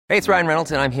Hey, it's Ryan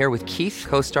Reynolds, and I'm here with Keith,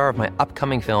 co-star of my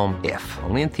upcoming film, If,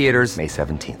 only in theaters May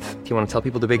 17th. Do you want to tell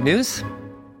people the big news?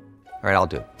 All right, I'll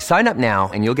do it. Sign up now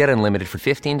and you'll get unlimited for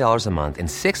 $15 a month and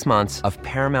 6 months of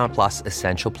Paramount Plus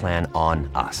Essential Plan on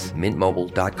us.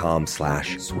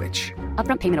 MintMobile.com/switch.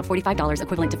 Upfront payment of $45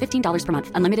 equivalent to $15 per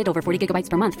month. Unlimited over 40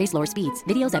 gigabytes per month. Face lower speeds.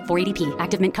 Videos at 480p.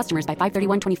 Active Mint customers by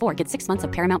 531.24 get 6 months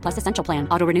of Paramount Plus Essential Plan.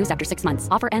 Auto renews after 6 months.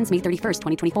 Offer ends May 31st,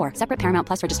 2024. Separate Paramount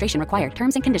Plus registration required.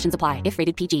 Terms and conditions apply if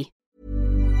rated PG.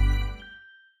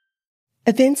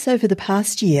 Events over the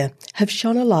past year have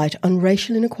shone a light on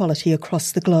racial inequality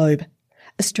across the globe.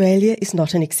 Australia is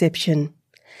not an exception.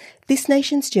 This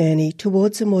nation's journey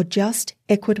towards a more just,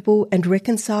 equitable and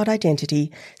reconciled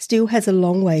identity still has a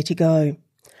long way to go.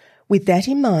 With that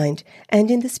in mind, and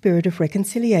in the spirit of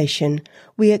reconciliation,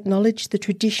 we acknowledge the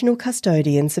traditional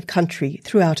custodians of country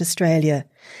throughout Australia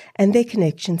and their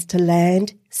connections to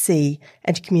land, sea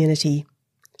and community.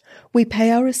 We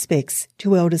pay our respects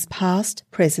to elders past,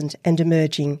 present and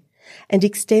emerging, and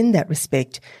extend that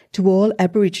respect to all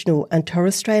Aboriginal and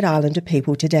Torres Strait Islander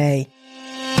people today.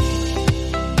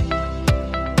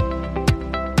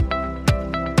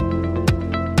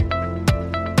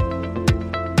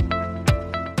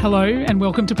 Hello and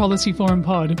welcome to Policy Forum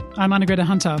Pod. I'm Anna-Greta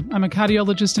Hunter. I'm a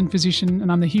cardiologist and physician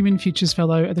and I'm the Human Futures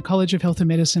Fellow at the College of Health and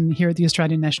Medicine here at the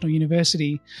Australian National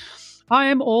University. I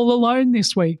am all alone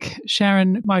this week.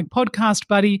 Sharon, my podcast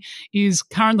buddy, is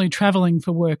currently travelling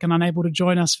for work and unable to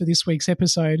join us for this week's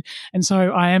episode, and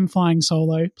so I am flying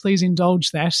solo. Please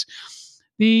indulge that.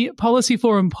 The Policy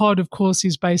Forum Pod, of course,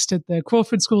 is based at the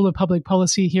Crawford School of Public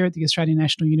Policy here at the Australian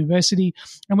National University,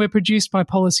 and we're produced by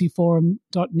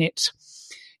policyforum.net.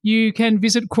 You can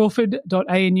visit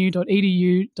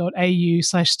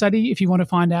crawford.anu.edu.au/study if you want to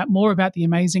find out more about the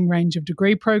amazing range of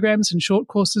degree programs and short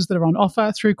courses that are on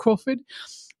offer through Crawford.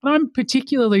 And I'm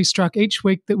particularly struck each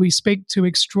week that we speak to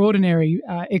extraordinary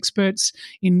experts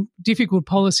in difficult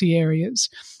policy areas,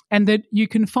 and that you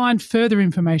can find further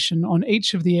information on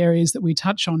each of the areas that we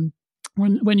touch on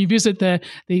when you visit the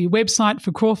website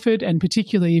for Crawford, and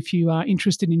particularly if you are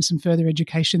interested in some further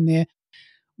education there.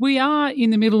 We are in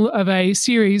the middle of a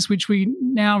series which we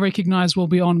now recognise will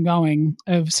be ongoing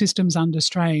of systems under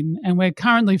strain, and we're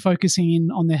currently focusing in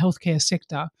on the healthcare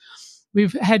sector.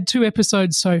 We've had 2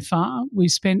 episodes so far. We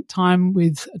spent time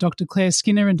with Dr. Claire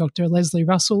Skinner and Dr. Leslie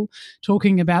Russell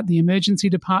talking about the emergency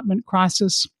department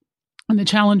crisis and the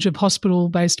challenge of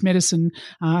hospital-based medicine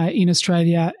in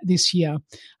Australia this year,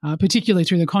 particularly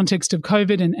through the context of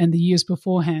COVID and the years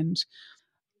beforehand.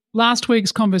 Last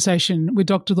week's conversation with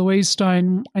Dr. Louise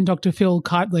Stone and Dr. Phil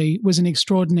Kiteley was an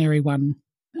extraordinary one,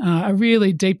 a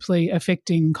really deeply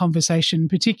affecting conversation,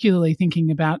 particularly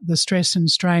thinking about the stress and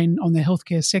strain on the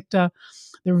healthcare sector,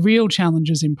 the real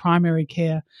challenges in primary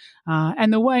care,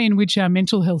 and the way in which our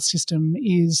mental health system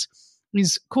is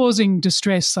causing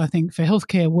distress, I think, for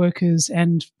healthcare workers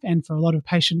and for a lot of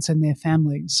patients and their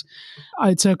families.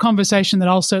 It's a conversation that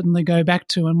I'll certainly go back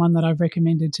to and one that I've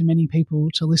recommended to many people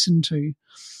to listen to.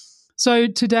 So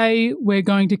today we're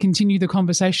going to continue the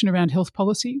conversation around health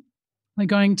policy. We're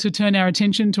going to turn our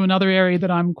attention to another area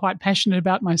that I'm quite passionate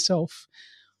about myself.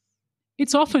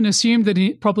 It's often assumed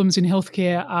that problems in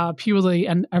healthcare are purely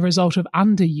a result of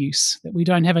underuse, that we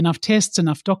don't have enough tests,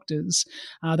 enough doctors,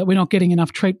 that we're not getting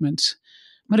enough treatment.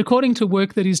 But according to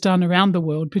work that is done around the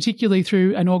world, particularly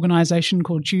through an organisation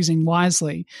called Choosing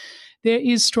Wisely, there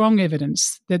is strong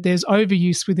evidence that there's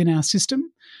overuse within our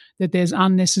system, that there's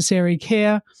unnecessary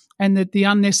care, and that the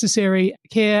unnecessary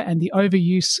care and the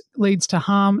overuse leads to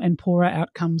harm and poorer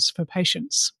outcomes for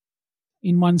patients.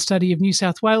 In one study of New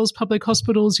South Wales public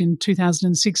hospitals in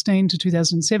 2016 to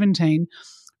 2017,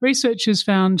 researchers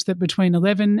found that between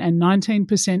 11 and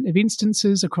 19% of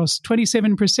instances across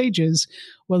 27 procedures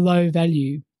were low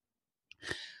value.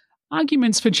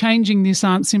 Arguments for changing this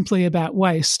aren't simply about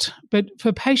waste, but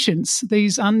for patients,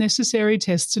 these unnecessary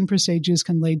tests and procedures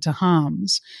can lead to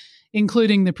harms,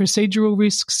 including the procedural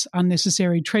risks,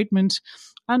 unnecessary treatment,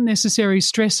 unnecessary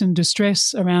stress and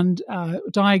distress around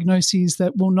diagnoses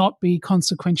that will not be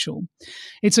consequential.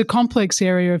 It's a complex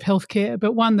area of healthcare,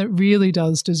 but one that really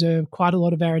does deserve quite a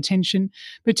lot of our attention,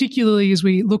 particularly as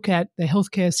we look at the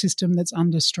healthcare system that's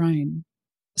under strain.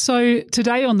 So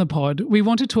today on the pod, we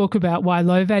want to talk about why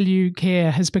low-value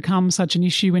care has become such an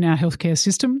issue in our healthcare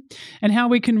system and how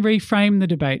we can reframe the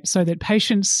debate so that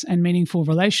patients and meaningful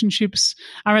relationships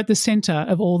are at the centre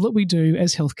of all that we do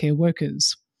as healthcare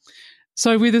workers.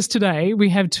 So with us today, we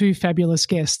have 2 fabulous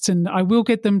guests, and I will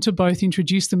get them to both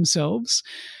introduce themselves.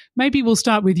 Maybe we'll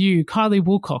start with you, Kylie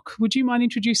Woolcock. Would you mind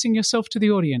introducing yourself to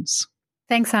the audience?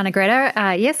 Thanks, Anna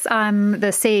Greta. Yes, I'm the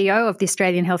CEO of the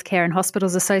Australian Healthcare and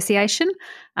Hospitals Association.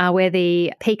 We're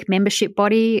the peak membership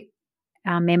body.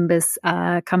 Our members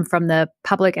come from the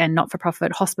public and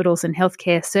not-for-profit hospitals and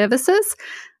healthcare services.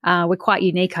 We're quite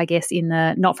unique, I guess, in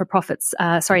the not-for-profits,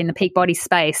 in the peak body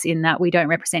space, in that we don't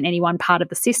represent any one part of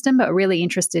the system, but we're really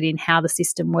interested in how the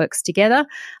system works together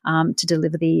to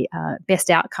deliver the best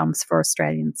outcomes for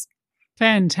Australians.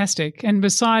 Fantastic. And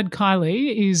beside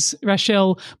Kylie is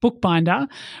Rachelle Bookbinder.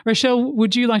 Rachelle,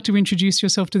 would you like to introduce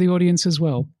yourself to the audience as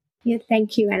well? Yeah,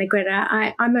 thank you, Anna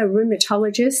Greta. I'm a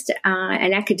rheumatologist,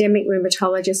 an academic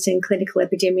rheumatologist and clinical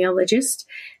epidemiologist,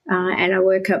 and I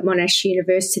work at Monash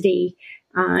University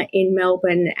in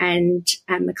Melbourne, and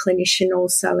I'm a clinician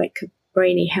also at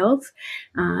Cabrini Health.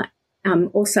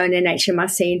 I'm also an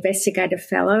NHMRC Investigator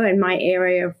Fellow, and my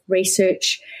area of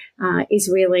research is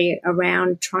really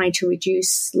around trying to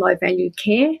reduce low-value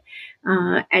care,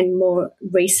 and more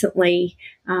recently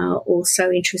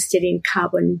also interested in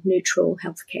carbon-neutral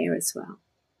healthcare as well.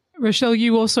 Rachelle,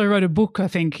 you also wrote a book, I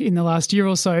think, in the last year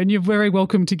or so, and you're very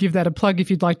welcome to give that a plug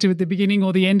if you'd like to at the beginning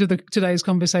or the end of today's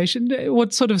conversation.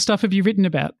 What sort of stuff have you written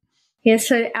about? Yeah,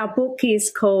 so our book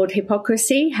is called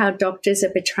Hypocrisy: How Doctors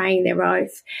Are Betraying Their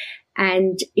Oath.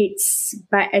 And it's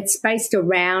based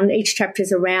around, each chapter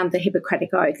is around the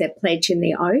Hippocratic Oath, that pledge in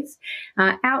the oath,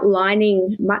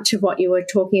 outlining much of what you were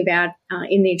talking about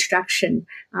in the introduction,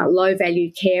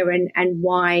 low-value care and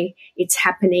why it's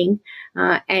happening,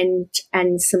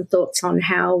 and some thoughts on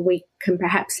how we can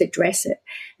perhaps address it.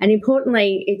 And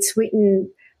importantly, it's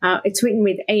written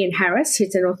with Ian Harris,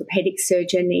 who's an orthopaedic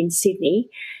surgeon in Sydney.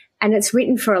 And it's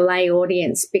written for a lay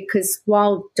audience because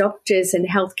while doctors and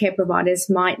healthcare providers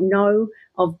might know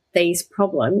of these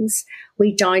problems,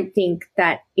 we don't think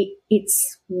that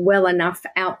it's well enough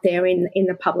out there in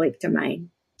the public domain.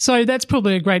 So that's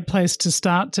probably a great place to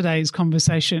start today's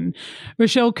conversation.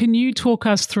 Rachelle, can you talk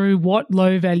us through what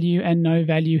low-value and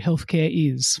no-value healthcare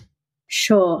is?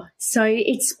 Sure. So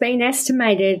it's been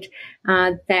estimated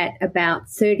that about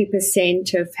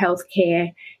 30% of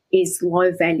healthcare is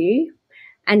low value,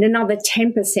 and another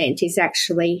 10% is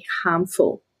actually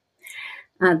harmful.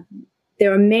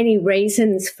 There are many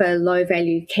reasons for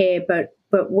low-value care,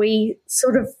 but we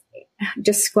sort of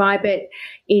describe it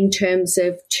in terms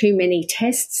of too many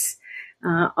tests,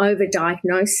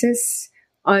 over-diagnosis,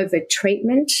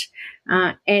 over-treatment,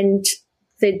 and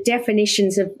the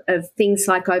definitions of things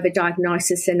like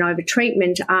over-diagnosis and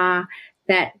over-treatment are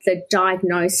that the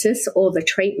diagnosis or the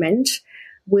treatment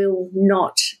will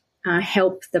not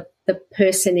help the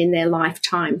person in their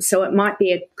lifetime. So it might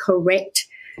be a correct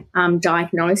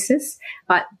diagnosis,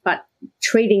 but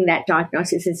treating that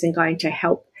diagnosis isn't going to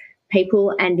help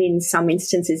people, and in some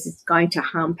instances it's going to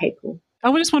harm people.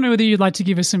 I just wonder whether you'd like to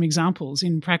give us some examples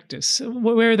in practice.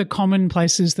 Where are the common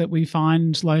places that we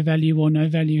find low-value or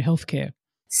no-value healthcare?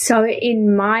 So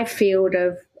in my field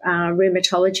of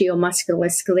rheumatology or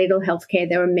musculoskeletal healthcare,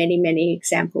 there are many, many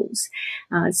examples.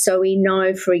 So we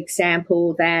know, for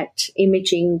example, that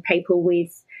imaging people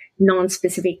with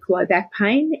non-specific low back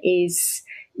pain is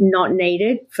not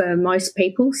needed for most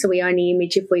people. So we only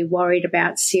image if we're worried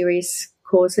about serious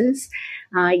causes.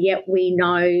 Yet we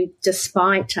know,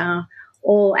 despite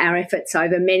all our efforts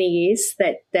over many years,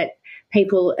 that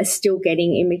people are still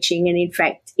getting imaging, and in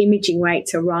fact, imaging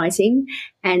rates are rising.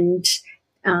 And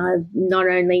not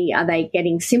only are they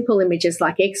getting simple images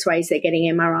like X-rays, they're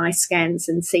getting MRI scans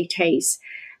and CTs.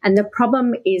 And the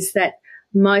problem is that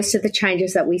most of the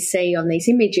changes that we see on these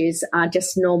images are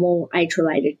just normal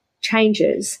age-related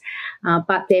changes,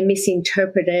 but they're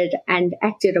misinterpreted and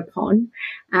acted upon,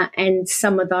 and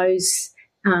some of those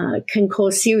can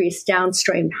cause serious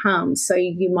downstream harm. So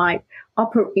you might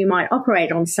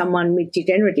operate on someone with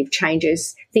degenerative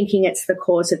changes thinking it's the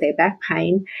cause of their back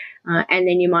pain, and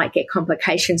then you might get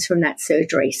complications from that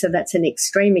surgery. So that's an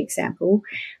extreme example.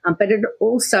 But it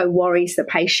also worries the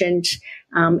patient.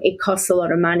 It costs a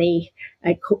lot of money.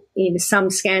 Some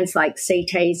scans like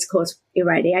CTs cause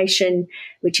irradiation,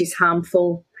 which is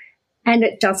harmful, and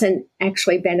it doesn't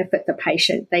actually benefit the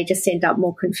patient. They just end up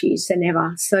more confused than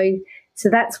ever. So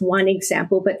that's one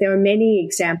example, but there are many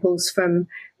examples from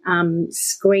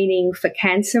screening for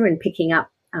cancer and picking up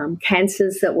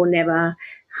cancers that will never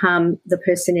harm the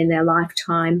person in their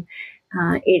lifetime.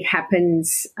 It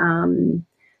happens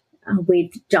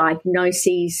with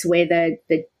diagnoses where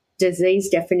the disease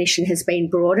definition has been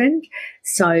broadened.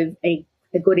 So a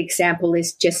good example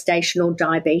is gestational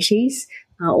diabetes,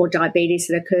 or diabetes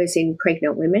that occurs in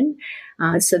pregnant women.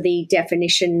 So the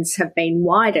definitions have been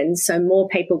widened, so more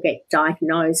people get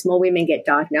diagnosed, more women get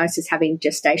diagnosed as having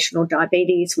gestational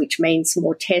diabetes, which means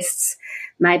more tests,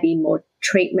 maybe more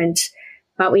treatment.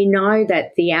 but we know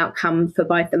that the outcome for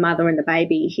both the mother and the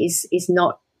baby is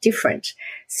not different.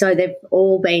 So they've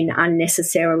all been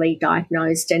unnecessarily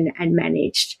diagnosed and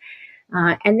managed.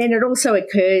 And then it also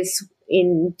occurs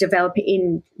in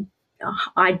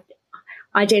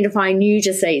identifying new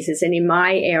diseases. And in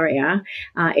my area,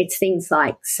 it's things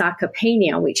like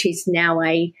sarcopenia, which is now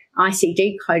a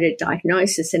ICD-coded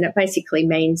diagnosis, and it basically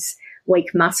means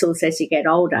weak muscles as you get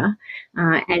older.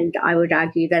 And I would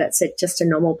argue that it's just a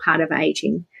normal part of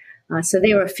aging. So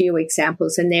there are a few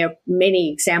examples, and there are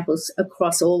many examples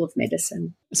across all of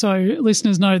medicine. So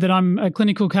listeners know that I'm a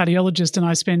clinical cardiologist and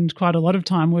I spend quite a lot of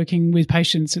time working with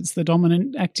patients. It's the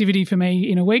dominant activity for me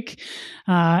in a week.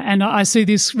 And I see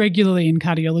this regularly in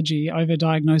cardiology,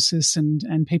 overdiagnosis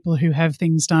and people who have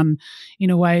things done in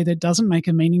a way that doesn't make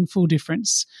a meaningful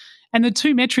difference. And the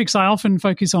two metrics I often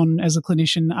focus on as a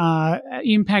clinician are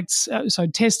impacts, so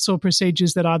tests or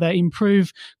procedures that either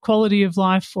improve quality of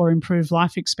life or improve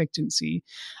life expectancy.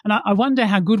 And I wonder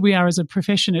how good we are as a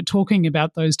profession at talking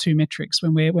about those two metrics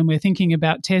when we're thinking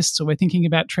about tests, or we're thinking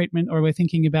about treatment, or we're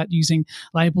thinking about using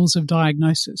labels of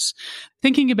diagnosis.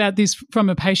 Thinking about this from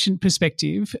a patient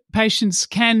perspective, patients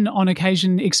can on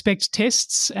occasion expect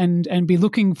tests and be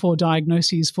looking for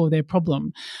diagnoses for their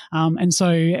problem. And so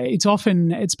it's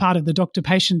part of the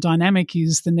doctor-patient dynamic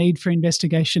is the need for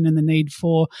investigation and the need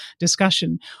for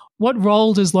discussion. What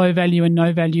role does low-value and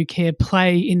no-value care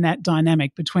play in that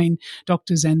dynamic between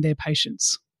doctors and their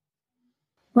patients?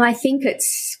 Well, I think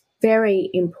it's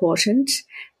very important.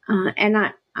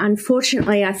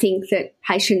 Unfortunately, I think that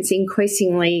patients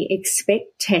increasingly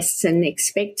expect tests and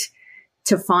expect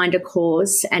to find a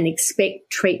cause and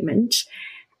expect treatment,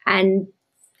 and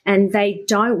they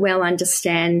don't well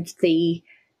understand the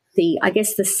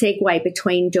segue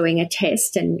between doing a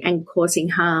test and causing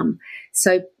harm.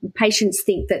 So patients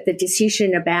think that the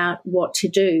decision about what to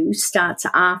do starts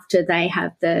after they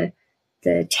have the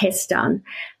test done.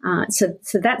 So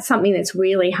that's something that's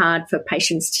really hard for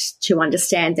patients to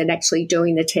understand, that actually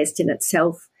doing the test in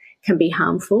itself can be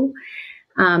harmful.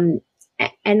 And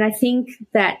I think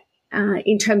that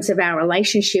in terms of our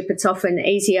relationship, it's often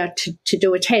easier to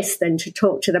do a test than to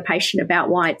talk to the patient about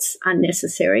why it's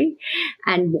unnecessary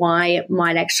and why it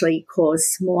might actually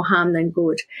cause more harm than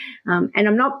good. And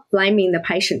I'm not blaming the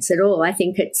patients at all. I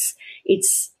think it's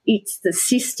the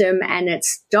system and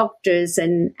it's doctors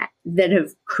and that have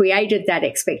created that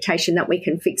expectation that we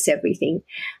can fix everything.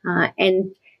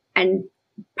 And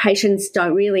patients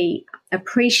don't really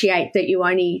appreciate that you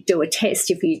only do a test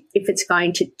if it's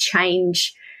going to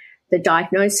change the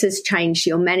diagnosis, change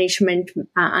your management,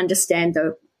 understand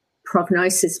the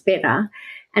prognosis better.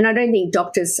 And I don't think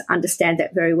doctors understand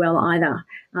that very well either.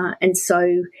 And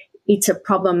so it's a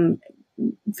problem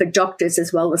for doctors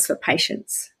as well as for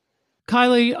patients.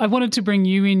 Kylie, I wanted to bring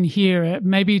you in here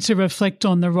maybe to reflect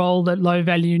on the role that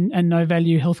low-value and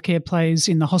no-value healthcare plays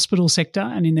in the hospital sector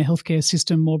and in the healthcare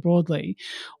system more broadly.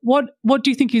 What do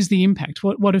you think is the impact?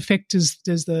 What effect does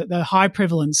the high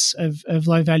prevalence of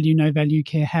low-value, no-value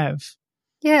care have?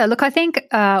 Yeah, look, I think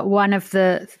one of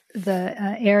the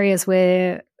areas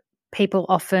where people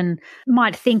often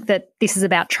might think that this is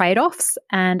about trade-offs,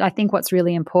 and I think what's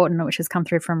really important, which has come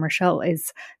through from Rochelle,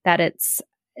 is that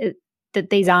that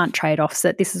these aren't trade-offs,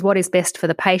 that this is what is best for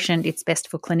the patient, it's best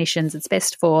for clinicians, it's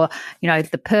best for,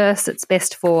 the purse, it's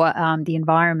best for the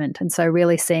environment. And so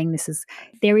really seeing this as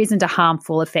there isn't a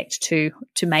harmful effect to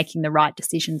making the right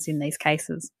decisions in these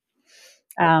cases.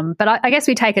 But I guess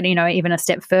we take it, even a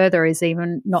step further, is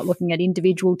even not looking at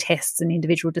individual tests and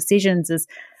individual decisions, as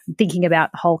thinking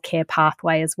about the whole care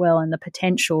pathway as well, and the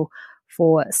potential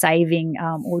for saving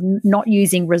or not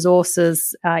using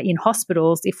resources in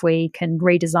hospitals if we can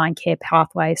redesign care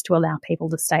pathways to allow people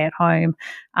to stay at home,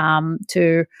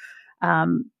 to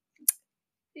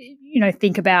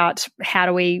think about how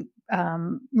do we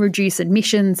reduce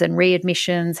admissions and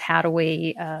readmissions, how do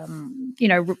we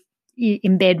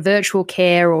embed virtual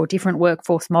care or different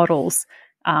workforce models,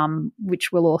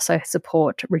 which will also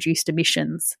support reduced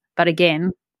emissions. But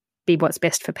again, be what's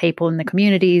best for people in the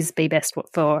communities, be best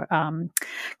for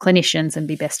clinicians, and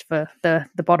be best for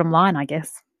the bottom line, I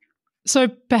guess. So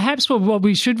perhaps what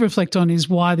we should reflect on is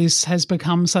why this has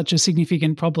become such a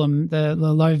significant problem, the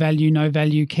low value, no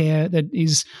value care that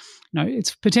is,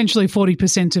 it's potentially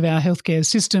 40% of our healthcare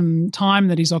system time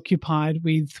that is occupied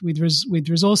with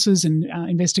resources and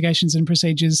investigations and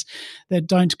procedures that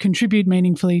don't contribute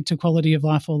meaningfully to quality of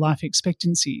life or life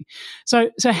expectancy. So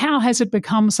how has it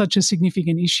become such a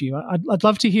significant issue? I'd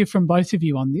love to hear from both of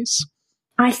you on this.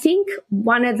 I think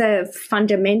one of the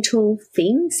fundamental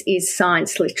things is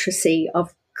science literacy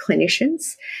of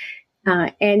clinicians.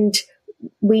 And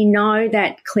We know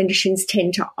that clinicians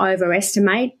tend to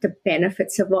overestimate the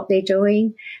benefits of what they're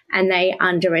doing and they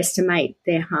underestimate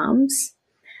their harms.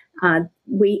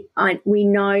 We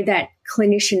know that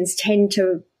clinicians tend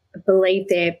to believe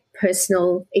their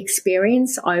personal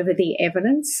experience over the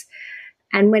evidence.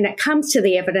 And when it comes to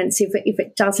the evidence, if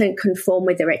it doesn't conform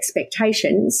with their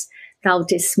expectations, they'll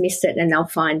dismiss it and they'll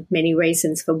find many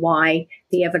reasons for why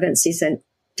the evidence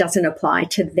doesn't apply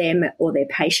to them or their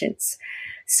patients.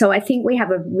 So I think we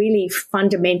have a really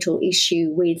fundamental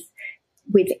issue with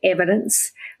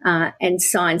evidence and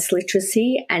science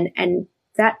literacy, and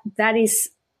that is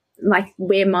like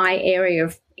where my area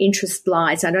of interest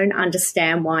lies. I don't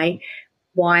understand why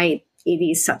it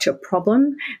is such a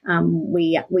problem.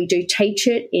 We do teach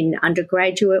it in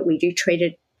undergraduate, we do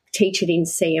teach it in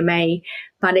CME,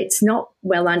 but it's not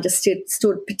well understood,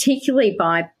 particularly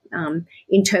by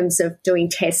in terms of doing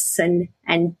tests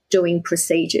and doing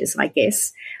procedures, I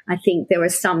guess. I think there are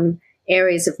some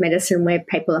areas of medicine where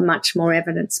people are much more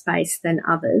evidence-based than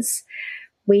others.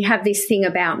 We have this thing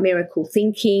about miracle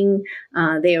thinking.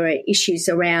 There are issues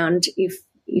around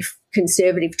if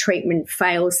conservative treatment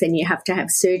fails, then you have to have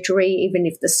surgery, even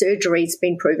if the surgery has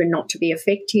been proven not to be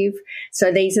effective.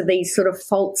 So these are these sort of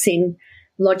faults in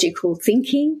logical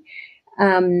thinking.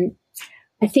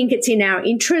 I think it's in our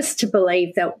interest to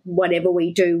believe that whatever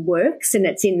we do works, and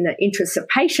it's in the interest of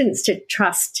patients to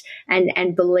trust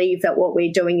and believe that what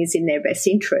we're doing is in their best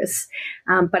interests.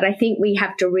 But I think we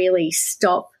have to really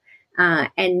stop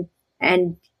and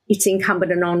it's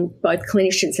incumbent on both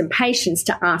clinicians and patients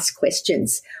to ask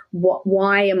questions.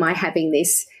 Why am I having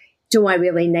this? Do I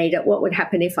really need it? What would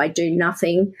happen if I do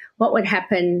nothing? What would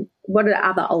happen? What are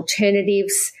other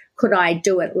alternatives? Could I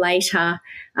do it later?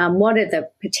 What are the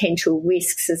potential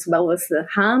risks as well as the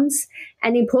harms?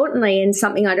 And importantly, and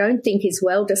something I don't think is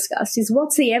well discussed, is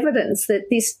what's the evidence that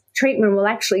this treatment will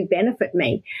actually benefit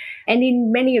me? And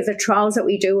in many of the trials that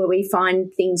we do where we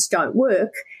find things don't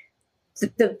work,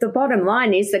 the bottom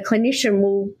line is the clinician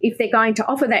will, if they're going to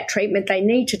offer that treatment, they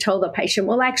need to tell the patient,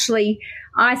 well, actually,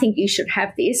 I think you should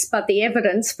have this, but the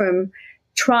evidence from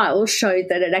trials showed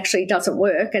that it actually doesn't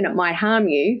work and it might harm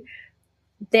you.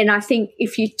 Then I think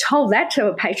if you told that to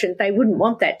a patient, they wouldn't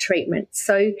want that treatment.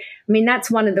 So, I mean, that's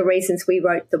one of the reasons we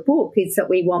wrote the book, is that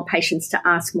we want patients to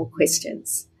ask more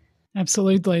questions.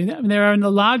 Absolutely. There are a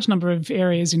large number of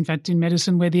areas, in fact, in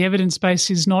medicine where the evidence base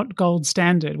is not gold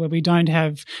standard, where we don't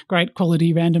have great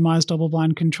quality randomised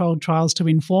double-blind controlled trials to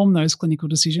inform those clinical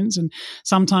decisions. And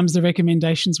sometimes the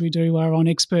recommendations we do are on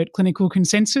expert clinical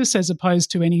consensus as opposed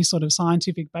to any sort of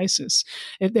scientific basis.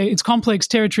 It's complex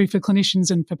territory for clinicians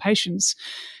and for patients.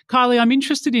 Kylie, I'm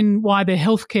interested in why the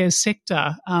healthcare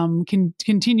sector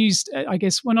continues, I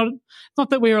guess, not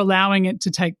that we're allowing it to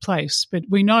take place, but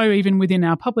we know even within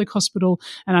our public hospital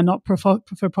and our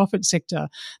not-for-profit sector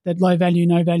that low-value,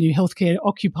 no-value healthcare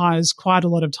occupies quite a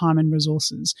lot of time and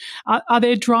resources. Are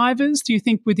there drivers, do you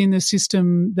think, within the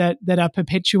system that are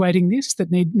perpetuating this,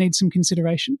 that need some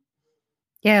consideration?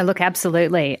 Yeah, look,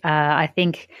 absolutely. I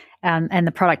think, and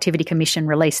the Productivity Commission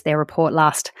released their report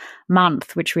last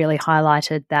month, which really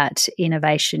highlighted that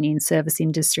innovation in service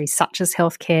industries such as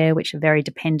healthcare, which are very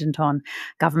dependent on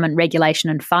government regulation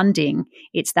and funding,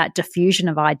 it's that diffusion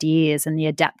of ideas and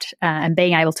and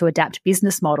being able to adapt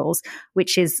business models,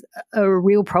 which is a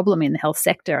real problem in the health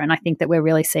sector. And I think that we're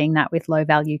really seeing that with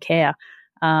low-value care.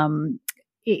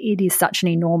 It is such an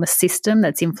enormous system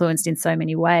that's influenced in so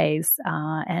many ways,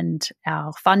 and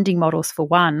our funding models, for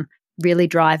one, really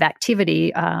drive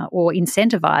activity or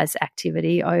incentivize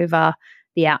activity over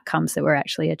the outcomes that we're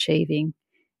actually achieving.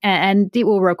 And it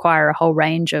will require a whole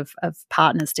range of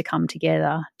partners to come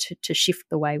together to shift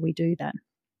the way we do that.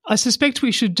 I suspect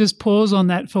we should just pause on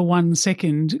that for 1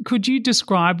 second. Could you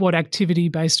describe what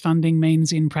activity-based funding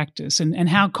means in practice, and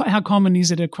how common is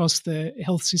it across the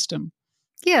health system?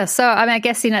 Yeah, so I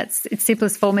guess in its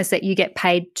simplest form is that you get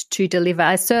paid to deliver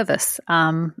a service.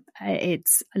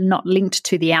 It's not linked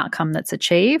to the outcome that's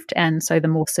achieved, and so the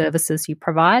more services you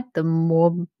provide, the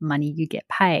more money you get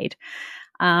paid.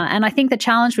 And I think the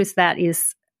challenge with that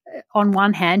is, on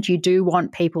one hand, you do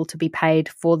want people to be paid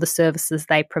for the services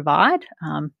they provide.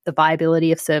 The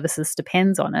viability of services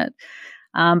depends on it.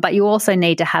 But you also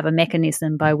need to have a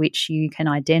mechanism by which you can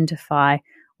identify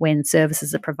when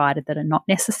services are provided that are not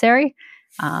necessary.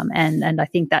 And I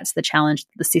think that's the challenge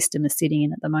that the system is sitting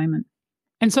in at the moment.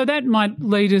 And so that might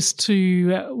lead us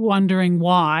to wondering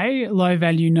why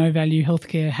low-value, no-value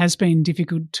healthcare has been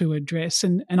difficult to address.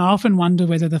 And I often wonder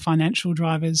whether the financial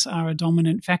drivers are a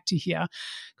dominant factor here.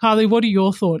 Kylie, what are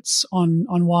your thoughts on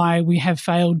why we have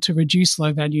failed to reduce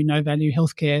low-value, no-value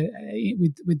healthcare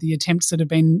with the attempts that have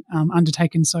been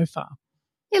undertaken so far?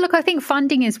 Yeah, look, I think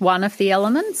funding is one of the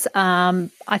elements.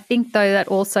 I think, though, that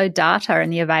also data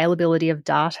and the availability of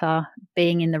data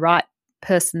being in the right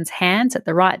person's hands at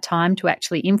the right time to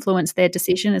actually influence their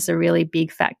decision is a really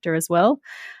big factor as well.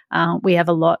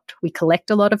 We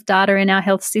collect a lot of data in our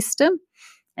health system,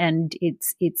 and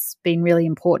it's been really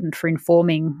important for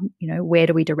informing, where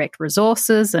do we direct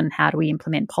resources and how do we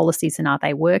implement policies and are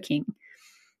they working?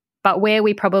 But where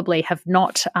we probably have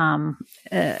not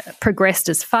progressed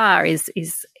as far is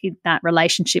in that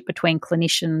relationship between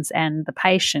clinicians and the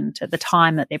patient at the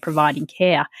time that they're providing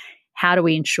care. How do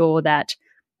we ensure that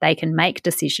they can make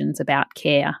decisions about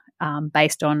care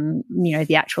based on,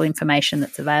 the actual information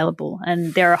that's available?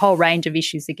 And there are a whole range of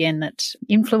issues, again, that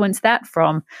influence that,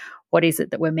 from what is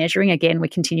it that we're measuring? Again, we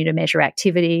continue to measure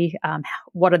activity.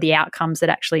 What are the outcomes that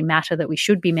actually matter that we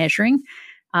should be measuring?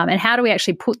 And how do we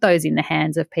actually put those in the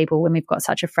hands of people when we've got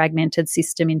such a fragmented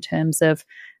system in terms of,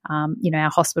 our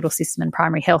hospital system and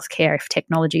primary health care, if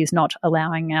technology is not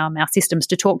allowing our systems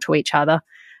to talk to each other,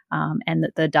 and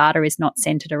that the data is not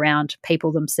centred around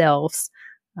people themselves.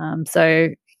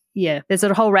 There's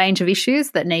a whole range of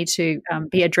issues that need to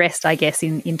be addressed, I guess,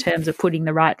 in terms of putting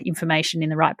the right information in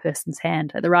the right person's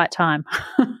hand at the right time.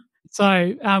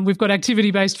 So we've got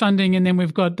activity-based funding, and then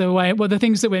we've got the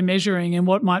things that we're measuring and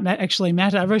what might actually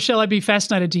matter. Rochelle, I'd be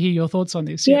fascinated to hear your thoughts on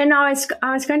this. Yeah, no, I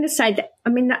was going to say that,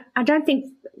 I don't think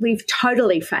we've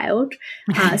totally failed.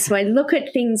 So I look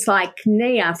at things like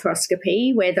knee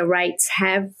arthroscopy, where the rates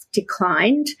have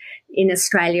declined in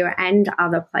Australia and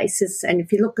other places. And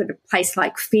if you look at a place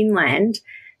like Finland,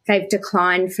 they've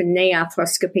declined for knee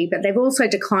arthroscopy, but they've also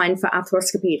declined for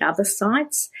arthroscopy at other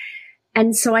sites.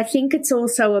 And so I think it's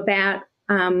also about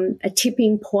a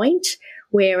tipping point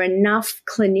where enough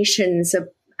clinicians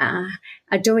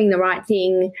are doing the right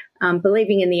thing,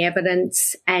 believing in the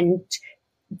evidence, and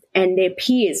their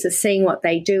peers are seeing what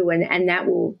they do, and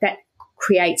that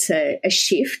creates a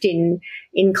shift in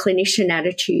clinician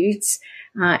attitudes,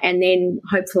 and then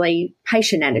hopefully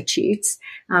patient attitudes.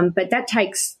 But that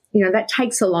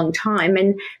takes a long time,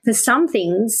 and for some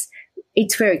things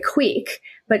it's very quick.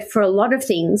 But for a lot of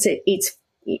things, it's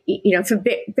for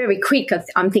very quick.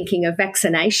 I'm thinking of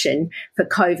vaccination for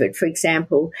COVID, for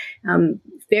example.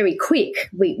 Very quick.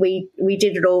 We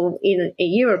did it all in a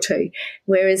year or two.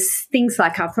 Whereas things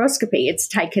like arthroscopy, it's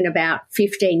taken about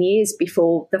 15 years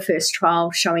before the first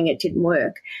trial showing it didn't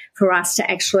work for us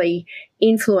to actually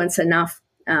influence enough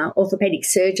orthopedic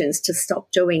surgeons to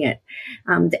stop doing it.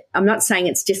 I'm not saying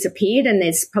it's disappeared, and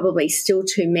there's probably still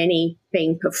too many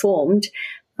being performed.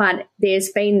 But there's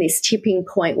been this tipping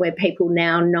point where people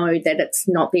now know that it's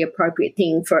not the appropriate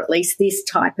thing for at least this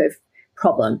type of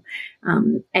problem.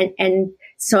 And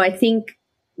so I think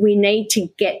we need to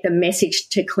get the message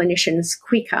to clinicians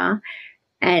quicker,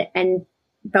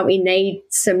 but we need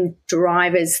some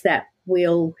drivers that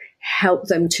will help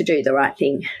them to do the right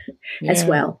thing as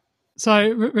well.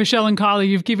 So, Rochelle and Kylie,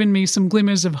 you've given me some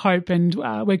glimmers of hope, and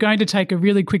we're going to take a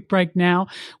really quick break now.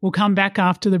 We'll come back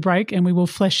after the break and we will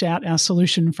flesh out our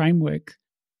solution framework.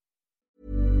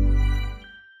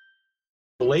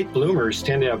 Late bloomers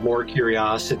tend to have more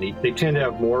curiosity. They tend to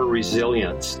have more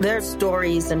resilience. There's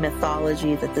stories and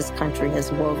mythology that this country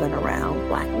has woven around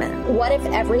Black men. What if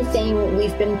everything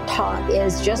we've been taught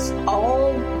is just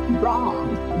all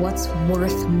wrong? What's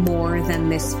worth more than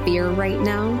this fear right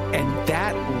now? And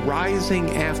that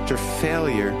rising after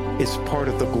failure is part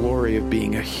of the glory of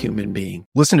being a human being.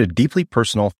 Listen to deeply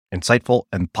personal, insightful,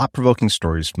 and thought-provoking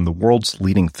stories from the world's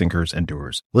leading thinkers and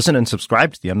doers. Listen and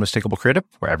subscribe to The Unmistakable Creative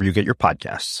wherever you get your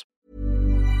podcasts.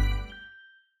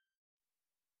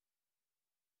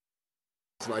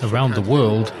 Around the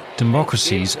world,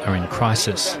 democracies are in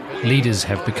crisis. Leaders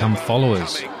have become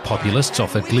followers. Populists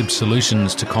offer glib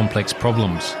solutions to complex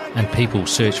problems, and people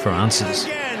search for answers.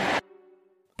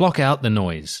 Block out the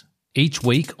noise. Each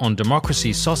week on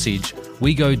Democracy Sausage,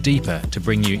 we go deeper to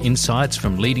bring you insights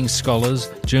from leading scholars,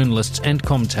 journalists and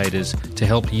commentators to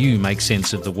help you make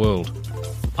sense of the world.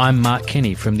 I'm Mark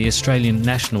Kenny from the Australian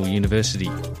National University.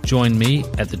 Join me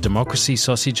at the Democracy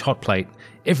Sausage Hot Plate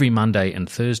every Monday and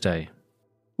Thursday.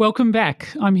 Welcome back.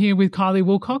 I'm here with Kylie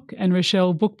Woolcock and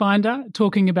Rochelle Bookbinder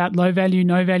talking about low-value,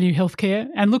 no-value healthcare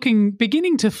and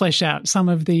beginning to flesh out some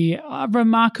of the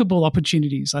remarkable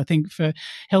opportunities, I think, for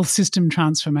health system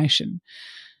transformation.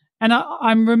 And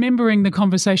I'm remembering the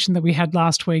conversation that we had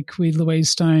last week with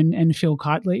Louise Stone and Phil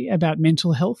Kiteley about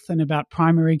mental health and about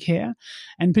primary care,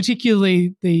 and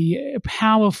particularly the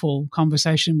powerful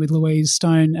conversation with Louise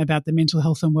Stone about the mental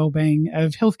health and wellbeing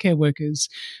of healthcare workers,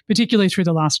 particularly through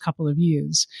the last couple of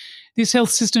years. this health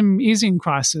system is in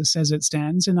crisis as it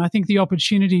stands, and I think the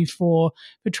opportunity for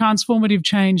transformative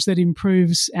change that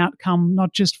improves outcome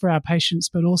not just for our patients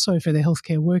but also for the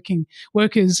healthcare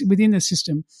workers within the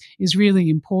system is really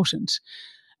important.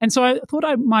 And so I thought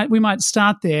we might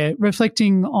start there,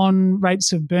 reflecting on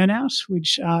rates of burnout,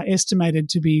 which are estimated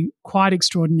to be quite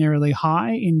extraordinarily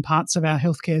high in parts of our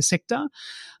healthcare sector,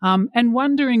 and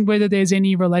wondering whether there's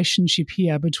any relationship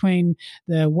here between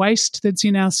the waste that's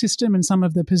in our system and some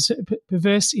of the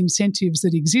perverse incentives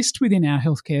that exist within our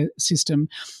healthcare system,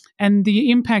 and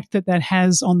the impact that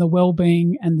has on the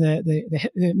well-being and the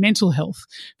mental health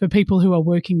for people who are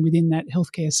working within that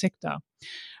healthcare sector.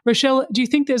 Rochelle, do you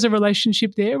think there's a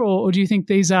relationship there, or do you think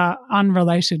these are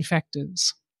unrelated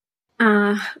factors?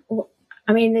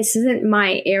 This isn't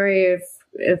my area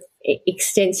of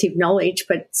extensive knowledge,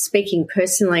 but speaking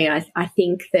personally, I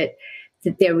think that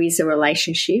there is a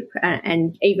relationship.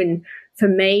 And even for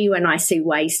me, when I see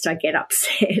waste, I get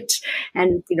upset.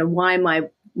 And, why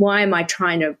am I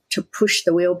trying to push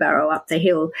the wheelbarrow up the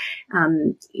hill?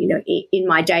 In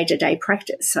my day-to-day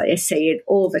practice, I see it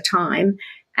all the time.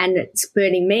 And it's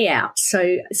burning me out.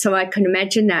 So I can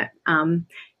imagine that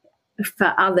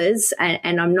for others,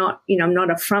 and I'm not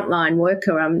a frontline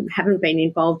worker. I haven't been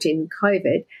involved in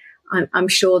COVID. I'm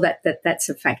sure that's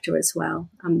a factor as well.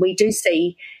 We do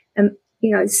see,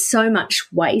 so much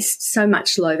waste, so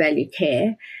much low value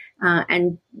care,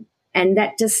 and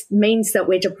that just means that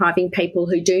we're depriving people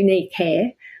who do need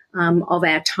care of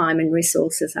our time and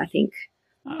resources, I think.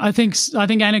 I think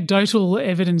anecdotal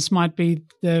evidence might be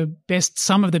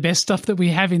some of the best stuff that we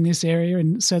have in this area,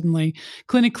 and certainly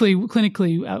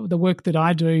clinically, the work that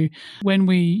I do, when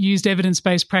we used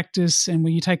evidence-based practice and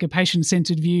we take a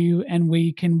patient-centered view and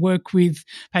we can work with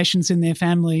patients and their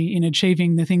family in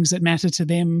achieving the things that matter to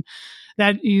them,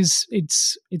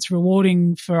 it's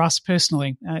rewarding for us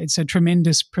personally. It's a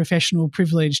tremendous professional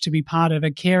privilege to be part of a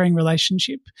caring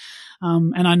relationship.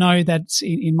 And I know that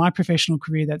in my professional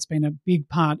career, that's been a big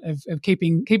part of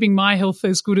keeping my health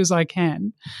as good as I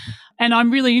can. And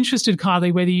I'm really interested,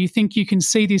 Kylie, whether you think you can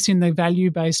see this in the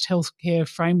value-based healthcare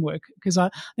framework, because I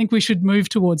think we should move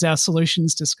towards our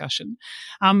solutions discussion.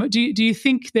 Do you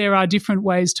think there are different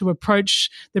ways to approach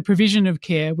the provision of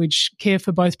care, which care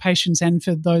for both patients and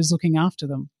for those looking after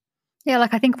them? Yeah,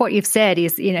 I think what you've said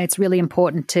is, it's really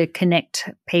important to connect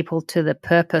people to the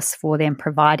purpose for them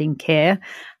providing care.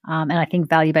 And I think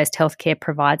value-based healthcare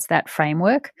provides that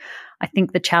framework. I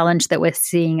think the challenge that we're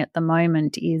seeing at the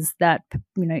moment is that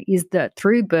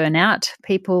through burnout,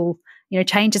 people,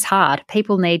 change is hard.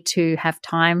 People need to have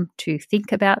time to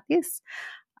think about this.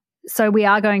 So we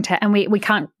are going to, and we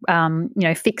can't,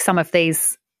 fix some of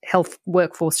these health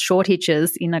workforce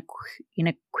shortages in a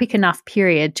quick enough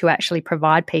period to actually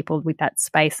provide people with that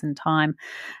space and time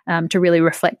to really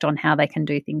reflect on how they can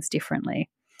do things differently.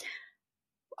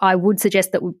 I would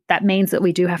suggest that means that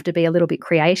we do have to be a little bit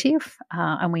creative,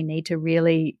 and we need to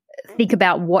really think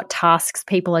about what tasks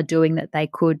people are doing that they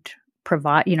could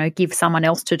provide, give someone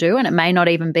else to do. And it may not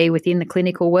even be within the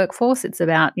clinical workforce. It's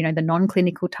about, the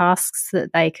non-clinical tasks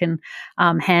that they can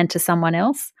hand to someone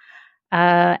else.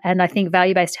 And I think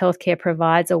value-based healthcare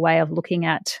provides a way of looking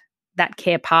at that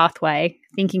care pathway,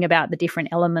 thinking about the different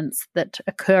elements that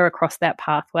occur across that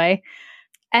pathway,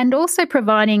 and also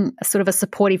providing a sort of a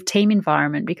supportive team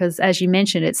environment, because as you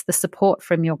mentioned, it's the support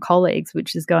from your colleagues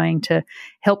which is going to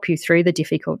help you through the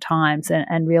difficult times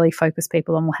and really focus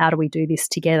people on, well, how do we do this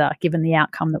together given the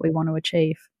outcome that we want to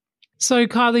achieve? So,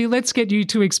 Kylie, let's get you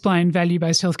to explain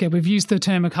value-based healthcare. We've used the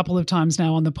term a couple of times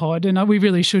now on the pod, and we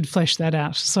really should flesh that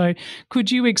out. So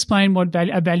could you explain what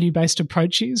a value-based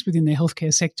approach is within the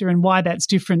healthcare sector and why that's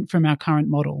different from our current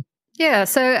model? Yeah,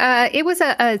 so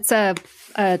it's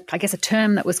a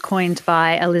term that was coined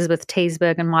by Elizabeth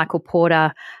Teisberg and Michael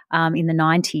Porter in the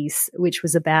 90s, which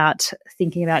was about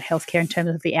thinking about healthcare in terms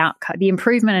of the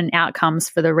improvement in outcomes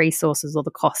for the resources or the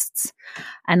costs,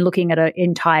 and looking at an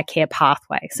entire care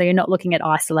pathway. So you're not looking at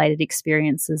isolated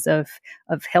experiences of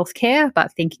healthcare,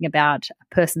 but thinking about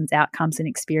a person's outcomes and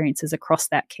experiences across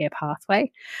that care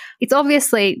pathway. It's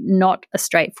obviously not a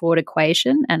straightforward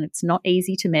equation, and it's not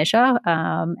easy to measure.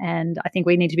 And I think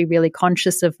we need to be really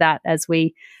conscious of that as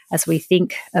we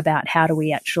think about how do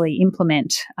we actually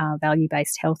implement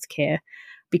value-based healthcare,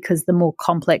 because the more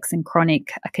complex and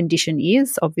chronic a condition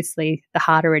is, obviously the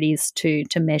harder it is to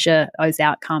measure those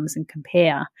outcomes and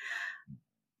compare.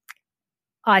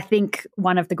 I think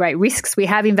one of the great risks we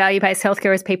have in value-based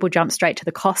healthcare is people jump straight to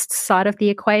the cost side of the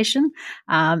equation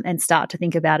and start to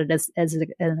think about it as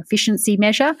an efficiency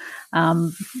measure.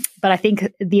 But I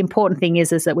think the important thing is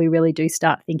that we really do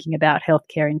start thinking about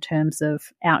healthcare in terms of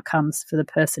outcomes for the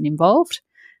person involved.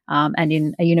 And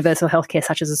in a universal healthcare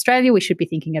such as Australia, we should be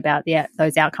thinking about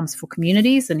those outcomes for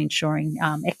communities and ensuring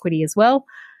equity as well.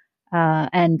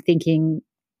 And thinking,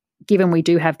 given we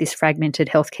do have this fragmented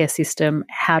healthcare system,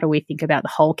 how do we think about the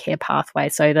whole care pathway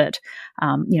so that,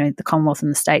 the Commonwealth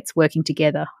and the states working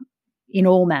together in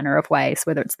all manner of ways,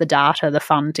 whether it's the data, the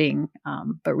funding,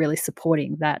 but really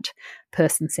supporting that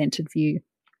person-centred view.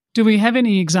 Do we have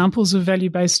any examples of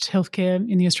value-based healthcare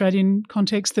in the Australian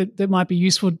context that might be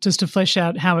useful just to flesh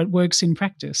out how it works in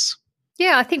practice?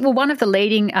 Yeah, I think, one of the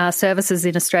leading services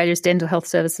in Australia is Dental Health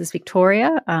Services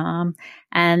Victoria,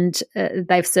 and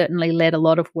they've certainly led a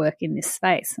lot of work in this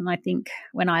space. And I think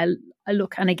when I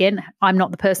look, and again, I'm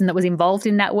not the person that was involved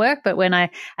in that work, but when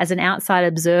I, as an outside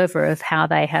observer of how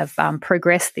they have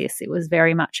progressed this, it was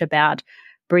very much about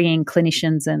bringing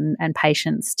clinicians and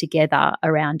patients together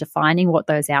around defining what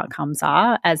those outcomes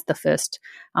are as the first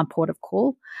port of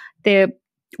call. There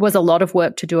was a lot of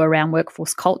work to do around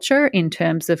workforce culture in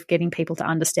terms of getting people to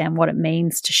understand what it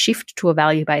means to shift to a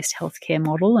value-based healthcare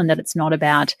model, and that it's not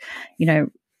about,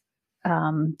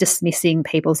 dismissing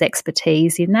people's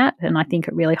expertise in that. And I think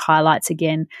it really highlights,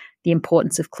 again, the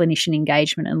importance of clinician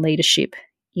engagement and leadership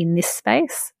in this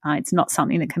space. It's not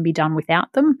something that can be done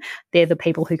without them. They're the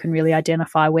people who can really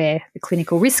identify where the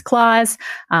clinical risk lies,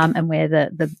 and where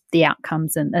the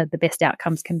outcomes and the best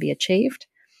outcomes can be achieved.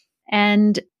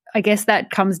 And I guess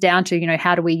that comes down to,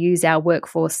 how do we use our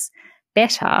workforce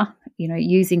better,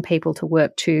 using people to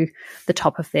work to the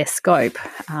top of their scope,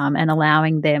 and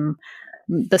allowing them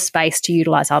the space to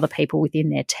utilise other people within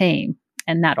their team.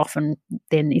 And that often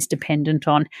then is dependent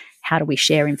on how do we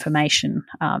share information,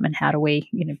 and how do we,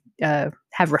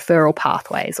 have referral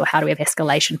pathways, or how do we have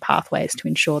escalation pathways to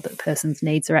ensure that the person's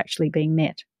needs are actually being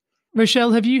met.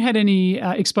 Rochelle, have you had any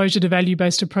exposure to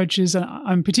value-based approaches?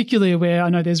 I'm particularly aware, I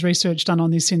know there's research done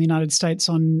on this in the United States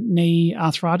on knee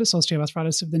arthritis,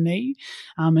 osteoarthritis of the knee,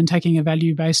 and taking a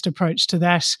value-based approach to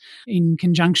that in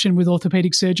conjunction with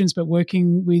orthopaedic surgeons, but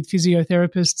working with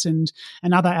physiotherapists and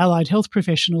other allied health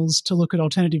professionals to look at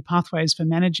alternative pathways for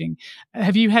managing.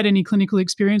 Have you had any clinical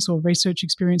experience or research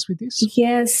experience with this?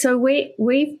 Yeah, so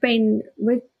we've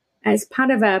as part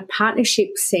of a partnership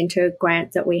centre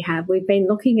grant that we have, we've been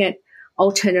looking at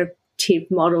alternative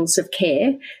models of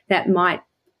care that might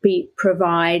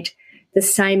provide the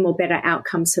same or better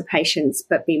outcomes for patients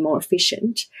but be more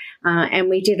efficient. And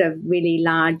we did a really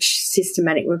large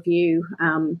systematic review,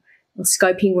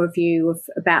 scoping review of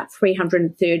about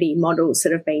 330 models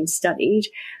that have been studied.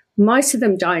 Most of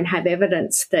them don't have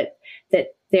evidence that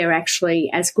they're actually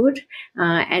as good,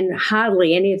 and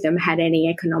hardly any of them had any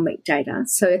economic data.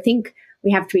 So I think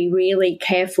we have to be really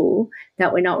careful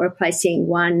that we're not replacing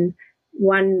one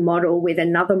model with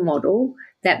another model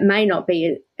that may not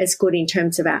be as good in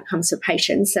terms of outcomes for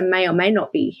patients and may or may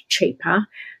not be cheaper.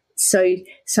 So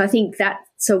I think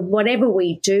so whatever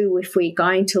we do, if we're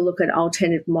going to look at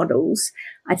alternative models,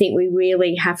 I think we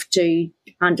really have to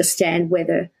understand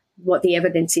what the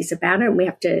evidence is about it, and we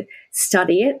have to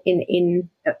study it in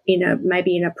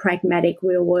a pragmatic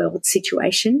real world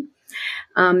situation.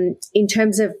 In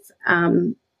terms of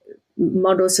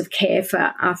models of care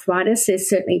for arthritis, there's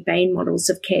certainly been models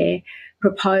of care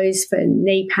proposed for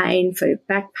knee pain, for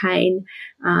back pain,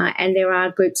 and there are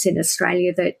groups in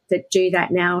Australia that do that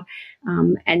now.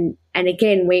 And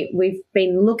again, we've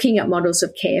been looking at models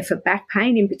of care for back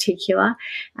pain in particular,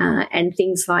 and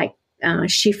things like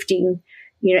shifting,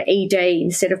 ED,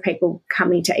 instead of people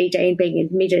coming to ED and being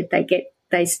admitted,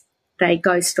 they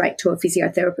go straight to a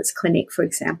physiotherapist clinic, for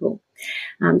example.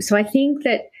 So I think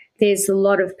that there's a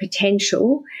lot of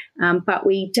potential, but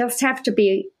we just have to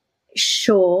be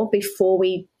sure before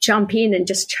we jump in and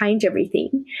just change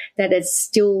everything that it's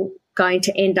still going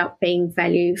to end up being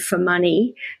value for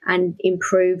money and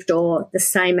improved or the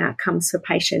same outcomes for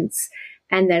patients,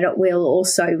 and that it will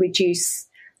also reduce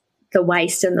the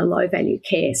waste and the low value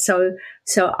care. So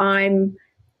I'm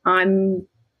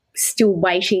still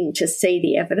waiting to see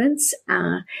the evidence.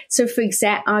 So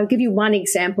I'll give you one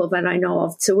example that I know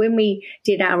of. So when we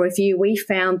did our review, we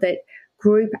found that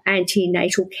group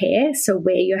antenatal care, so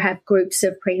where you have groups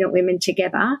of pregnant women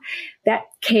together, that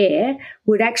care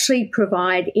would actually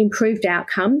provide improved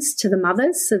outcomes to the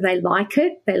mothers. So they like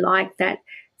it. They like that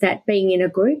being in a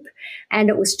group, and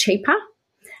it was cheaper.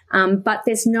 But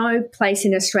there's no place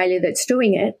in Australia that's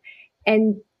doing it.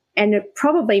 And it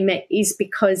probably is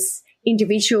because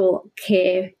individual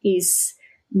care is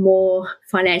more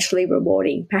financially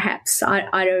rewarding, perhaps. I'm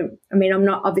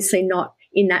obviously not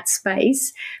in that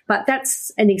space, but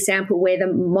that's an example where the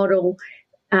model,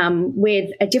 where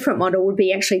a different model would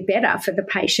be actually better for the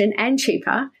patient and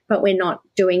cheaper, but we're not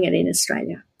doing it in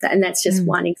Australia. And that's just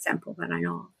one example that I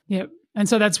know of. Yeah. And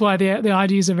so that's why the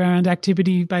ideas around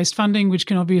activity-based funding, which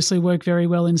can obviously work very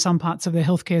well in some parts of the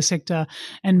healthcare sector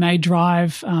and may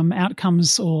drive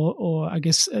outcomes or I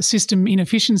guess system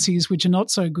inefficiencies, which are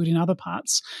not so good in other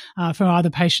parts for either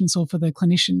patients or for the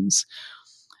clinicians.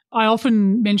 I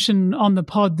often mention on the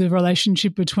pod the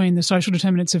relationship between the social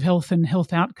determinants of health and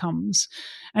health outcomes.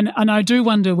 And I do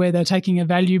wonder whether taking a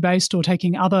value-based or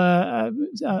taking other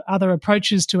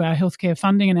approaches to our healthcare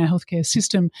funding and our healthcare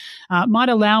system might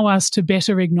allow us to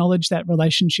better acknowledge that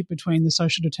relationship between the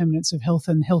social determinants of health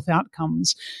and health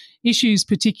outcomes. Issues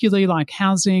particularly like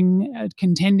housing,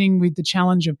 contending with the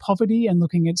challenge of poverty and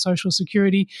looking at social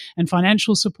security and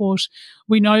financial support.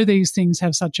 We know these things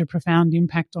have such a profound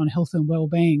impact on health and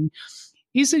well-being.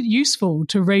 Is it useful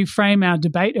to reframe our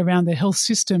debate around the health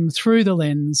system through the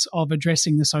lens of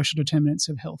addressing the social determinants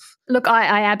of health? Look,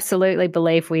 I absolutely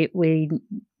believe we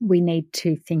need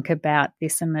to think about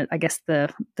this, and I guess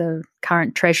the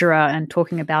current treasurer and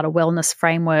talking about a wellness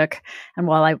framework. And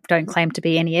while I don't claim to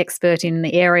be any expert in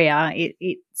the area,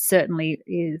 it certainly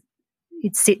is.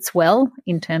 It sits well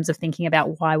in terms of thinking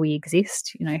about why we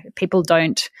exist. You know, people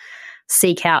don't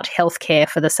seek out healthcare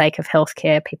for the sake of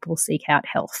healthcare. People seek out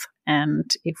health.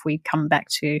 And if we come back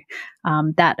to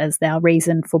that as our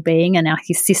reason for being, and our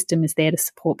system is there to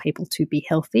support people to be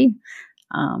healthy,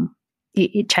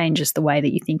 it changes the way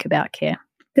that you think about care.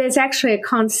 There's actually a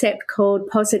concept called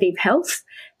positive health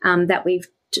that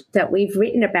we've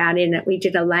written about in it. We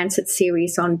did a Lancet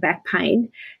series on back pain,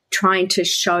 trying to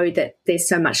show that there's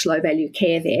so much low value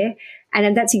care there.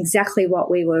 And that's exactly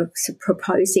what we were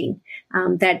proposing,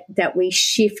 that we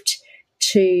shift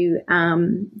to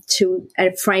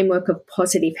a framework of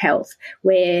positive health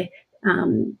where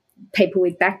people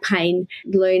with back pain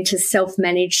learn to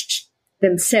self-manage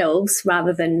themselves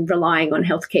rather than relying on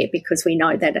healthcare, because we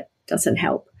know that it doesn't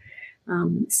help.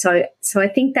 So I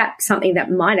think that's something that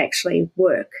might actually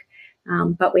work,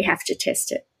 but we have to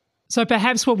test it. So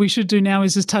perhaps what we should do now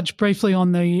is just touch briefly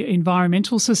on the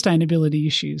environmental sustainability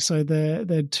issues. So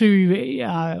the two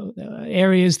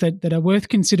areas that are worth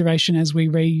consideration as we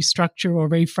restructure or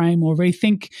reframe or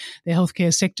rethink the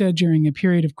healthcare sector during a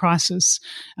period of crisis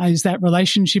is that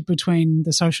relationship between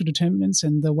the social determinants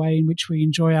and the way in which we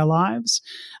enjoy our lives,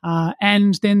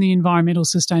 and then the environmental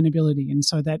sustainability. And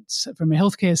so that's from a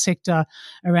healthcare sector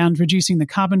around reducing the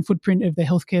carbon footprint of the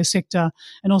healthcare sector,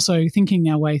 and also thinking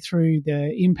our way through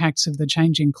the impacts of the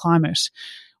changing climate.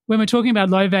 When we're talking about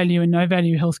low value and no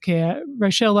value healthcare,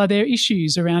 Rochelle, are there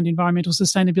issues around environmental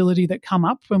sustainability that come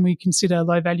up when we consider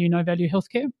low value, no value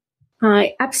healthcare?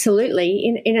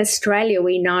 Absolutely. In Australia,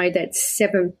 we know that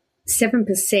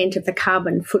 7% of the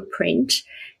carbon footprint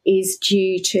is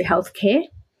due to healthcare,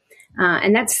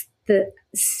 and that's the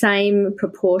same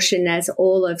proportion as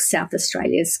all of South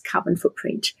Australia's carbon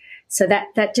footprint. So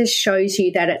that just shows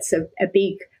you that it's a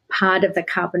big part of the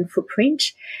carbon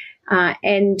footprint.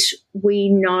 And we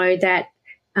know that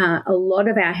a lot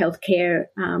of our healthcare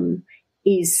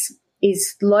is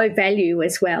low value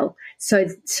as well. So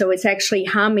it's actually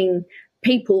harming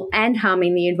people and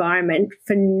harming the environment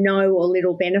for no or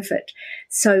little benefit.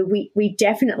 So we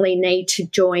definitely need to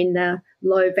join the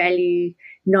low value,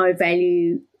 no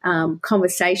value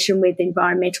conversation with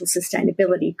environmental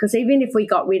sustainability, because even if we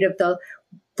got rid of the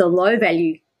low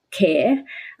value care,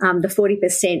 the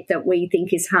 40% that we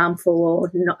think is harmful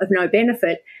or of no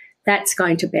benefit, that's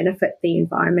going to benefit the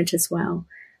environment as well.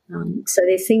 So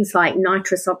there's things like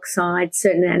nitrous oxide,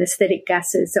 certain anesthetic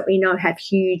gases that we know have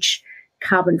huge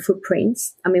carbon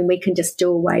footprints. I mean, we can just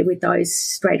do away with those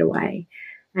straight away.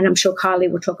 And I'm sure Kylie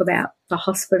will talk about the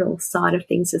hospital side of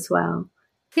things as well.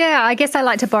 Yeah, I guess I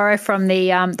like to borrow from the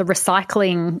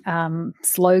recycling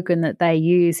slogan that they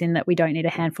use, in that we don't need a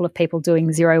handful of people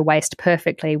doing zero waste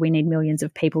perfectly. We need millions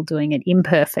of people doing it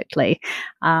imperfectly.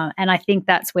 And I think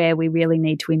that's where we really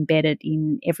need to embed it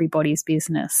in everybody's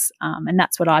business. And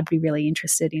that's what I'd be really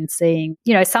interested in seeing.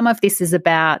 You know, some of this is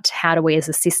about how do we as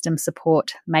a system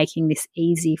support making this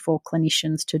easy for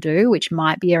clinicians to do, which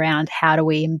might be around how do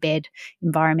we embed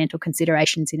environmental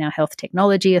considerations in our health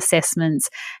technology assessments?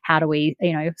 How do we,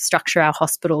 structure our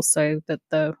hospitals so that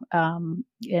our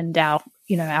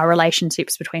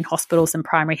relationships between hospitals and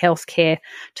primary health care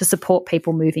to support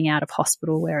people moving out of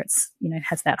hospital where it's,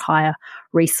 has that higher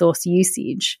resource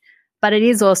usage. But it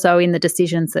is also in the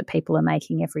decisions that people are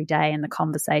making every day and the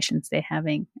conversations they're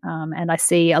having. And I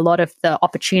see a lot of the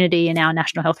opportunity in our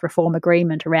National Health Reform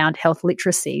Agreement around health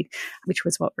literacy, which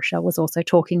was what Rochelle was also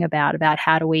talking about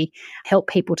how do we help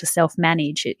people to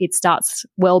self-manage. It starts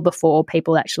well before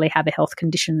people actually have a health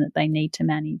condition that they need to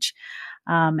manage.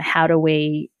 How do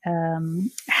we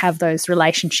have those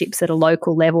relationships at a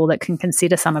local level that can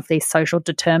consider some of these social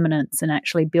determinants and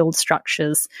actually build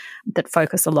structures that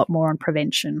focus a lot more on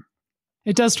prevention?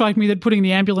 It does strike me that putting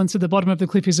the ambulance at the bottom of the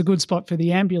cliff is a good spot for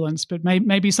the ambulance, but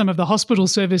maybe some of the hospital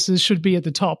services should be at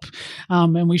the top,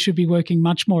 and we should be working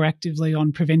much more actively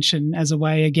on prevention as a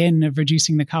way, again, of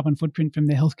reducing the carbon footprint from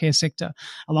the healthcare sector,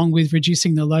 along with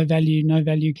reducing the low-value,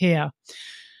 no-value care.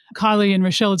 Kylie and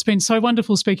Rochelle, it's been so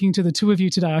wonderful speaking to the two of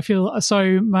you today. I feel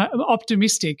so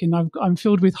optimistic, and I'm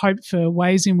filled with hope for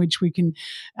ways in which we can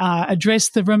address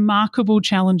the remarkable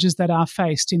challenges that are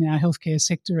faced in our healthcare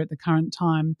sector at the current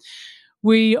time.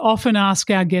 We often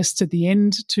ask our guests at the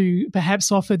end to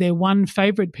perhaps offer their one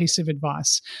favourite piece of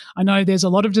advice. I know there's a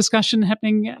lot of discussion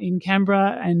happening in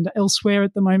Canberra and elsewhere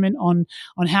at the moment on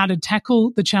how to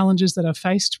tackle the challenges that are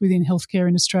faced within healthcare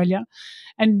in Australia.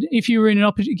 And if you were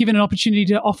given an opportunity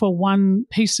to offer one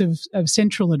piece of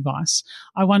central advice,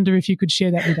 I wonder if you could share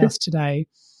that with us today.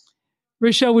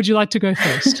 Rochelle, would you like to go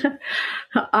first?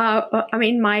 I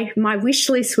mean, my wish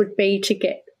list would be to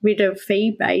get rid of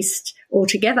fee-based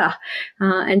altogether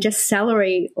and just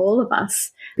salary all of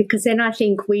us, because then I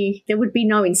think there would be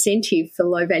no incentive for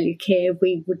low-value care.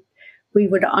 We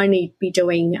would only be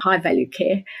doing high-value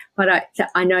care. But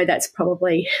I know that's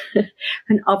probably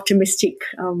an optimistic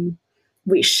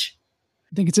wish.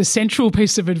 I think it's a central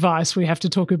piece of advice. We have to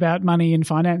talk about money and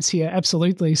finance here.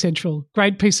 Absolutely central.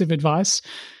 Great piece of advice.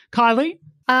 Kylie?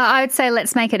 I would say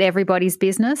let's make it everybody's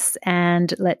business,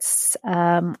 and let's,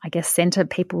 centre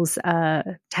people's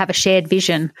to have a shared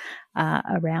vision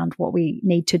around what we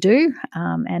need to do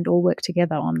and all work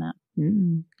together on that.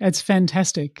 That's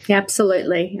fantastic. Yeah,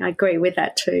 absolutely. I agree with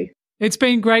that too. It's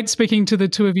been great speaking to the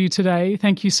two of you today.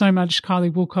 Thank you so much,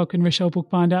 Kylie Woolcock and Rochelle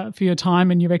Bookbinder, for your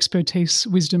time and your expertise,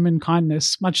 wisdom and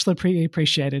kindness. Much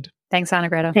appreciated. Thanks,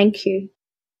 Anna-Greta. Thank you.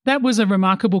 That was a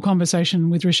remarkable conversation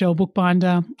with Rochelle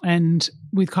Bookbinder and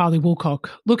with Kylie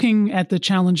Woolcock, looking at the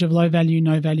challenge of low-value,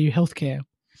 no-value healthcare.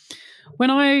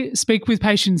 When I speak with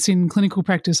patients in clinical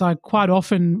practice, I quite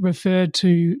often refer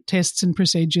to tests and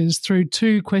procedures through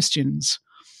two questions.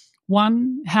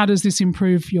 One, how does this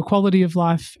improve your quality of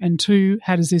life? And two,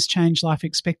 how does this change life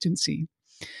expectancy?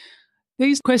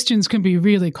 These questions can be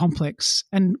really complex,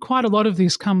 and quite a lot of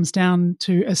this comes down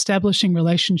to establishing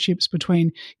relationships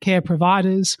between care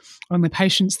providers and the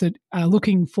patients that are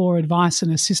looking for advice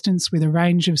and assistance with a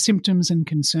range of symptoms and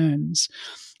concerns.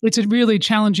 It's a really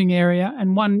challenging area,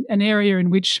 and an area in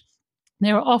which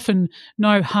there are often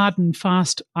no hard and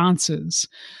fast answers.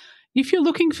 If you're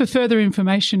looking for further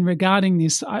information regarding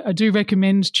this, I do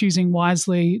recommend choosing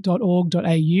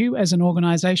wisely.org.au as an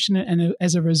organisation and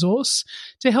as a resource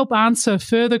to help answer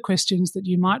further questions that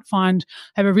you might find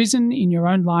have arisen in your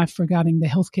own life regarding the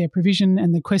healthcare provision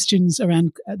and the questions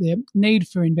around the need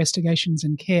for investigations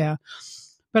and care.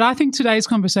 But I think today's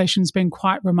conversation has been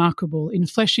quite remarkable in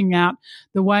fleshing out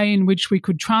the way in which we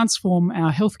could transform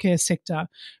our healthcare sector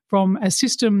from a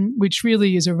system which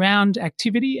really is around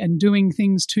activity and doing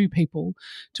things to people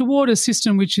toward a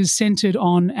system which is centred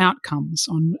on outcomes,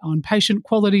 on patient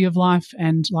quality of life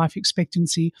and life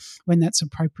expectancy when that's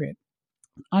appropriate.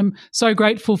 I'm so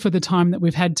grateful for the time that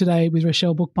we've had today with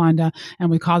Rochelle Bookbinder and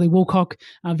with Kylie Woolcock.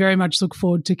 I very much look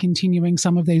forward to continuing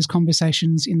some of these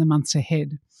conversations in the months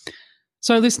ahead.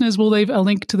 So listeners, we'll leave a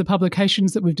link to the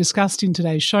publications that we've discussed in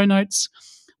today's show notes.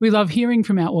 We love hearing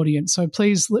from our audience, so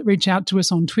please reach out to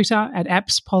us on Twitter at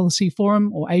Apps Policy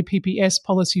Forum or APPS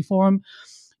Policy Forum.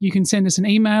 You can send us an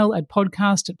email at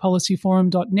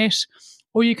podcast@policyforum.net,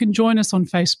 or you can join us on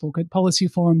Facebook at Policy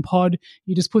Forum Pod.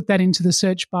 You just put that into the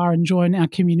search bar and join our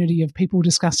community of people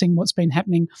discussing what's been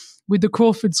happening with the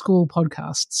Crawford School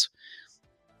podcasts.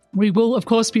 We will, of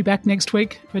course, be back next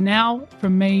week. For now,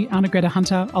 from me, Anna-Greta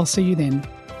Hunter, I'll see you then.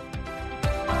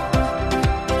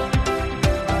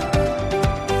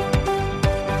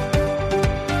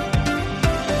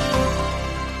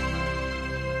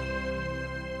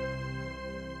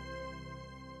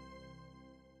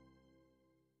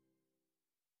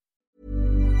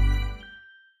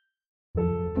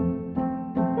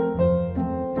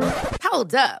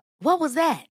 Hold up. What was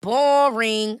that?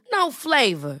 Boring. No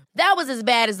flavor. That was as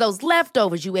bad as those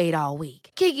leftovers you ate all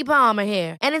week. Keke Palmer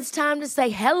here, and it's time to say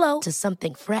hello to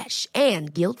something fresh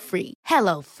and guilt-free.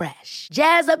 HelloFresh.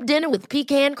 Jazz up dinner with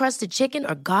pecan-crusted chicken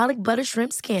or garlic butter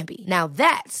shrimp scampi. Now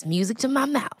that's music to my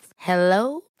mouth.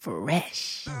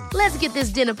 HelloFresh. Let's get this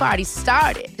dinner party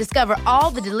started. Discover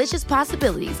all the delicious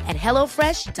possibilities at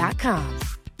HelloFresh.com.